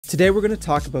Today we're going to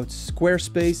talk about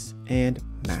Squarespace and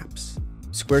maps.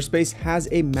 Squarespace has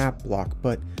a map block,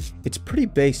 but it's pretty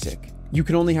basic. You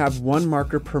can only have one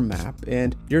marker per map,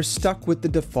 and you're stuck with the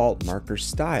default marker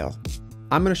style.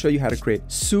 I'm going to show you how to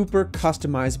create super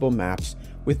customizable maps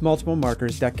with multiple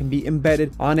markers that can be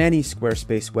embedded on any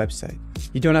Squarespace website.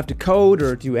 You don't have to code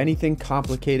or do anything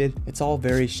complicated. It's all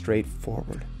very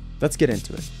straightforward. Let's get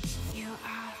into it.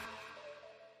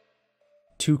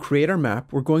 To create our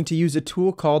map, we're going to use a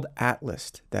tool called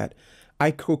Atlas that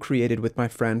I co-created with my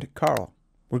friend Carl.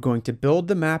 We're going to build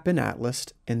the map in Atlas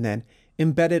and then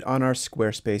embed it on our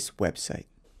Squarespace website.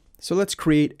 So let's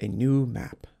create a new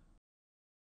map.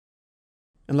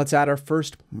 And let's add our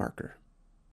first marker.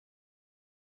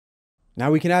 Now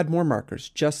we can add more markers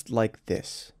just like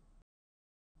this.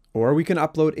 Or we can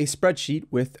upload a spreadsheet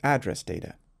with address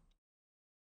data.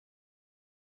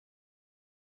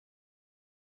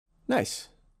 Nice.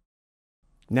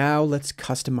 Now let's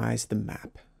customize the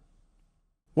map.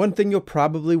 One thing you'll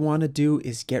probably want to do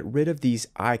is get rid of these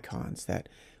icons that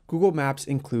Google Maps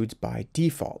includes by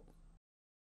default.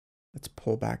 Let's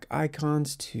pull back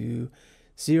icons to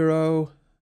 0.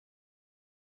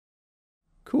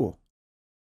 Cool.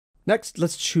 Next,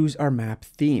 let's choose our map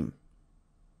theme.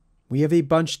 We have a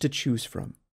bunch to choose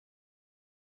from.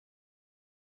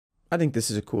 I think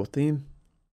this is a cool theme.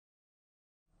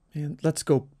 And let's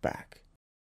go back.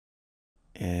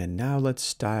 And now let's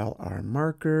style our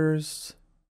markers.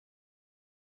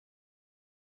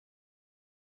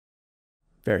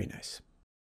 Very nice.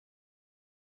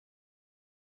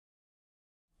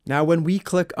 Now when we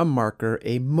click a marker,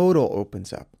 a modal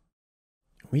opens up.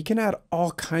 We can add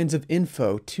all kinds of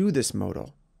info to this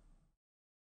modal.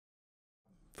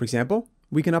 For example,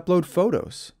 we can upload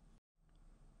photos.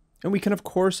 And we can, of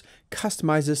course,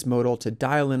 customize this modal to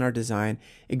dial in our design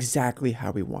exactly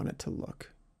how we want it to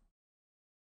look.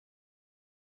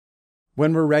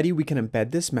 When we're ready, we can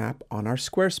embed this map on our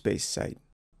Squarespace site.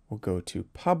 We'll go to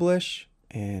Publish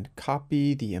and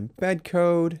copy the embed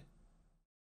code.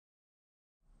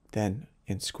 Then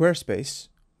in Squarespace,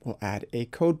 we'll add a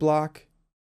code block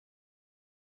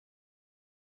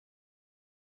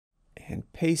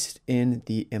and paste in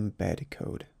the embed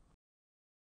code.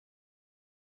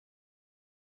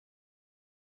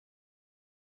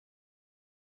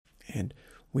 And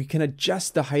we can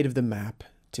adjust the height of the map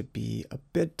to be a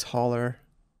bit taller.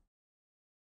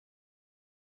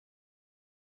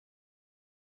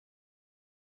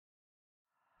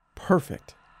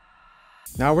 Perfect.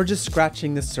 Now we're just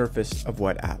scratching the surface of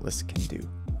what Atlas can do.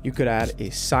 You could add a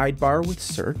sidebar with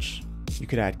search. You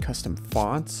could add custom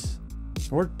fonts,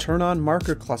 or turn on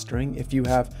marker clustering if you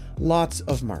have lots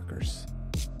of markers.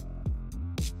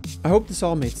 I hope this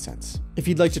all made sense. If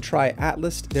you'd like to try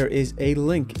Atlas, there is a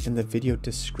link in the video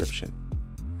description.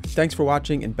 Thanks for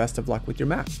watching and best of luck with your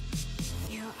map.